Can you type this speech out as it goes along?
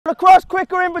across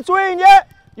quicker in between, yeah?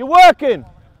 You're working.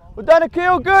 We've done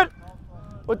Akil, good.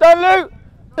 We've done Luke.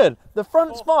 Good. The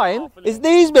front's fine. It's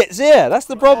these bits here. That's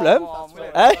the problem.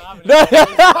 Eh? No,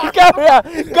 come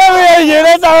here, you.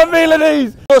 That's how I'm feeling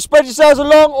these. Spread yourselves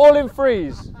along, all in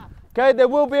threes. Okay, there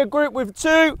will be a group with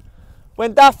two.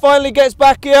 When Daft finally gets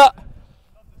back here,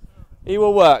 he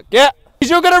will work, yeah?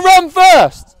 You're going to run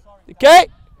first, okay?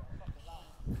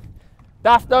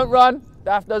 Daft don't run.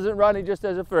 Daft doesn't run, he just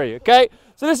does a three, okay?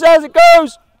 So this is as it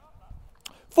goes.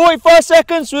 45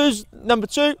 seconds, who's number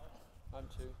two? I'm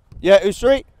two. Yeah, who's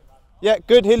three? Yeah,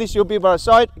 good, Hillis, you'll be by the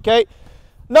side, okay?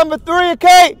 Number three,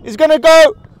 okay, is going to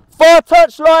go far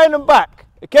touch line and back,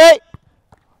 okay?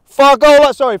 Far goal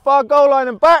line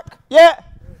and back, yeah?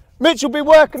 Mitch will be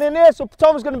working in here, so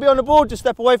Tom's going to be on the board, just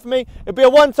step away from me. It'll be a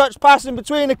one-touch pass in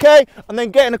between, okay? And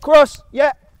then getting across,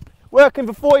 yeah? Working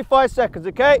for 45 seconds,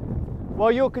 okay?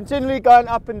 While you're continually going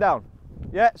up and down.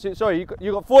 Yeah, so, sorry,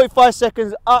 you got 45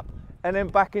 seconds up and then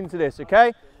back into this,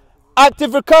 okay?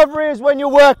 Active recovery is when you're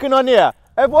working on here.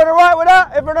 Everyone all right with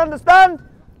that? Everyone understand?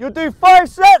 You'll do 5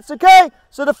 sets, okay?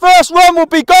 So the first run will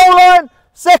be goal line,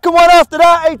 second one after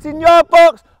that, 18-yard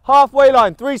box, halfway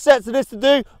line. 3 sets of this to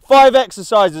do, 5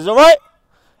 exercises, all right?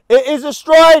 It is a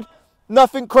stride,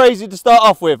 nothing crazy to start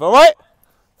off with, all right?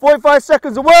 45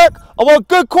 seconds of work. I want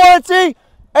good quality.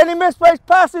 Any misplaced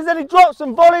passes, any drops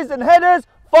and volleys and headers,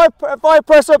 5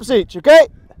 press-ups each, okay?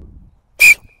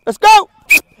 Let's go.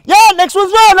 Yeah, next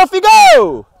one's run, off you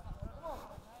go.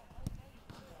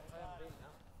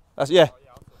 That's, yeah.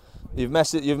 You've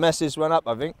messed this one up,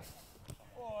 I think.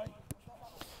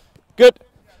 Good.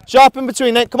 Sharp in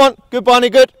between then, come on. Good, Barney,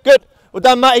 good, good. Well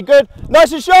done, Matty, good.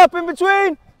 Nice and sharp in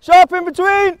between. Sharp in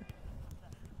between.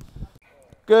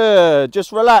 Good,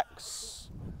 just relax.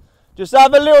 Just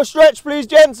have a little stretch, please,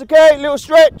 gents, okay? Little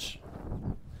stretch.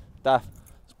 Daft,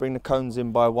 let's bring the cones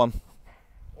in by 1.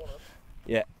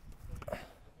 Yeah.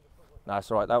 No,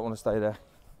 it's all right, don't want to stay there.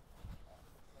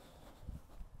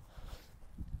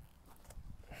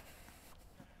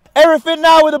 Everything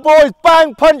now with the boys,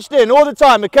 bang, punched in all the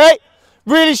time, okay?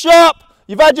 Really sharp.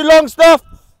 You've had your long stuff.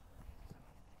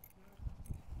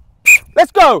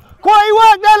 Let's go. Quality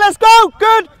work there, let's go.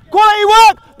 Good. Quality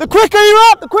work. The quicker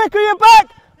you're up, the quicker you're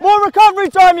back, more recovery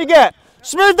time you get.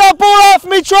 Smooth that ball out for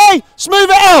me, Trey. Smooth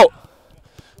it out.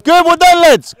 Good, well done,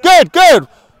 lads. Good, good.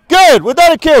 Good, well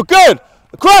done, Akil. Good.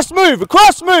 Across move,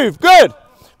 good.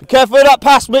 Be careful of that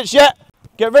pass, Mitch, yeah.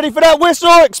 Get ready for that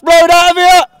whistle, explode out of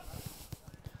here.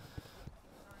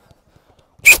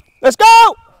 Let's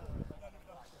go.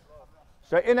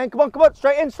 Straight in then, come on,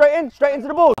 straight into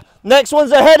the ball. Next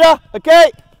one's a header,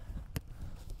 okay?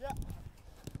 Yeah.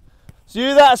 So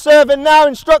you that are serving now,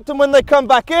 instruct them when they come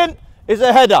back in, is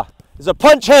a header. It's a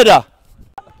punch header.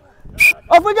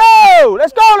 Off we go,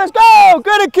 let's go.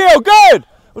 Good, Akil, good.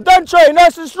 Well done, Trey,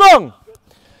 nice and strong.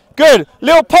 Good,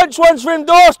 little punch ones for him,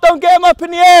 Dorse, don't get him up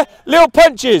in the air. Little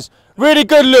punches, really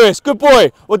good, Lewis, good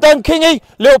boy. Well done, Kingy,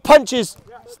 little punches.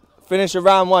 Finish of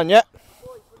round 1, yeah?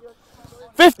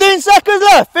 15 seconds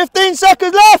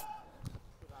left,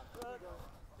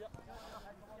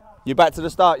 You back to the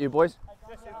start, you boys?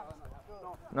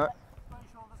 No.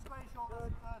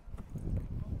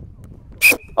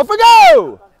 Off we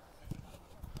go!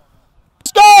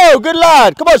 Let's go, good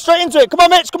lad. Come on, straight into it. Come on,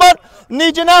 Mitch, come on.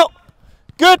 Need you now.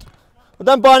 Good. Well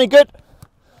done, Barney, good.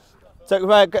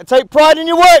 Take pride in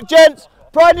your work, gents.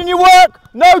 Pride in your work.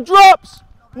 No drops.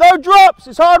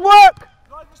 It's hard work.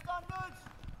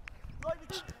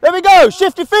 There we go.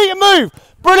 Shift your feet and move.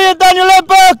 Brilliant, Daniel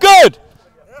Ledbetter. Good.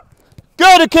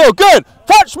 Good, Akil. Good.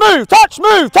 Touch, move.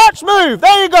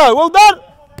 There you go. Well done.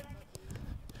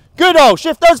 Good,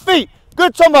 shift those feet.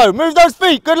 Good, Tomo. Move those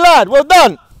feet. Good lad. Well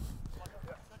done.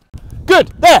 Good.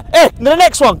 There. The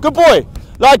next one. Good boy.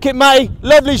 Like it, Matty.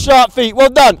 Lovely sharp feet. Well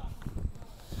done.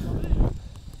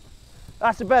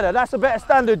 That's a better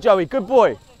standard, Joey. Good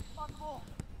boy.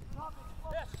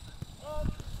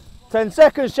 10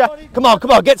 seconds, come on,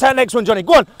 get to that next one, Johnny.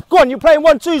 Go on, you're playing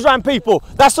 1-2s round people.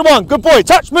 That's the one, good boy.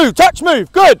 Touch, move,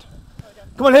 good.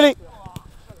 Come on, Hilly.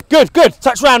 Good,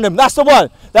 touch round them, that's the one.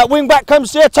 That wing back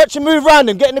comes here, touch and move round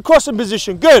them, get in the crossing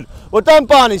position, good. Well done,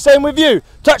 Barney, same with you.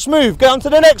 Touch, move, get on to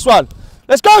the next one.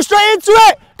 Let's go straight into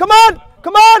it. Come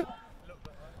on.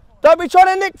 Don't be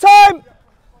trying to nick time.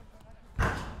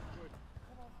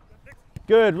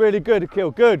 Good, really good,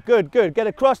 Akil, good. Get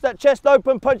across that chest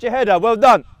open, punch your header, well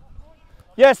done.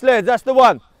 Yes, Liz, that's the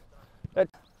one.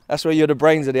 That's where you're the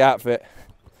brains of the outfit.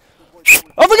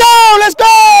 Off we go, let's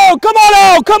go! Come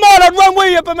on, I'd run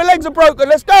with you, but my legs are broken,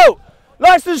 let's go!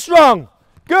 Nice and strong.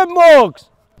 Good, Morgs.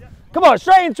 Come on,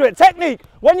 straight into it, technique.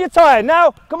 When you're tired,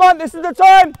 now, come on, this is the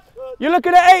time. You're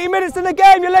looking at 80 minutes in the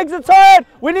game. Your legs are tired.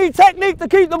 We need technique to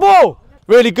keep the ball.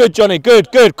 Really good, Johnny.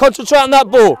 Good, good. Concentrate on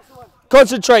that ball.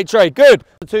 Concentrate, Trey. Good.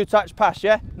 A 2-touch pass,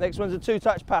 yeah? Next one's a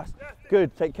 2-touch pass.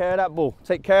 Good. Take care of that ball.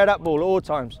 Take care of that ball at all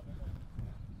times.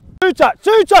 2-touch,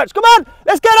 2-touch. Come on.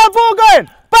 Let's get that ball going.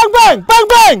 Bang, bang, bang,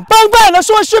 bang, bang, bang. That's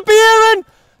what I should be hearing.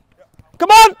 Come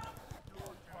on.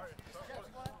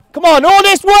 Come on. All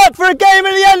this work for a game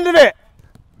at the end of it.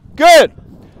 Good.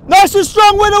 Nice and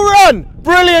strong wiggle run.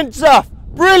 Brilliant stuff.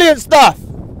 Brilliant stuff.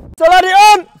 So let it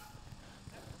on.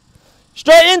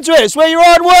 Straight into it. It's where your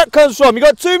hard work comes from. You've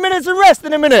got 2 minutes of rest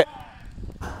in a minute.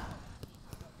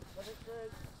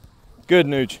 Good,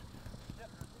 Nuge.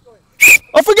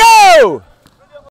 Off we go!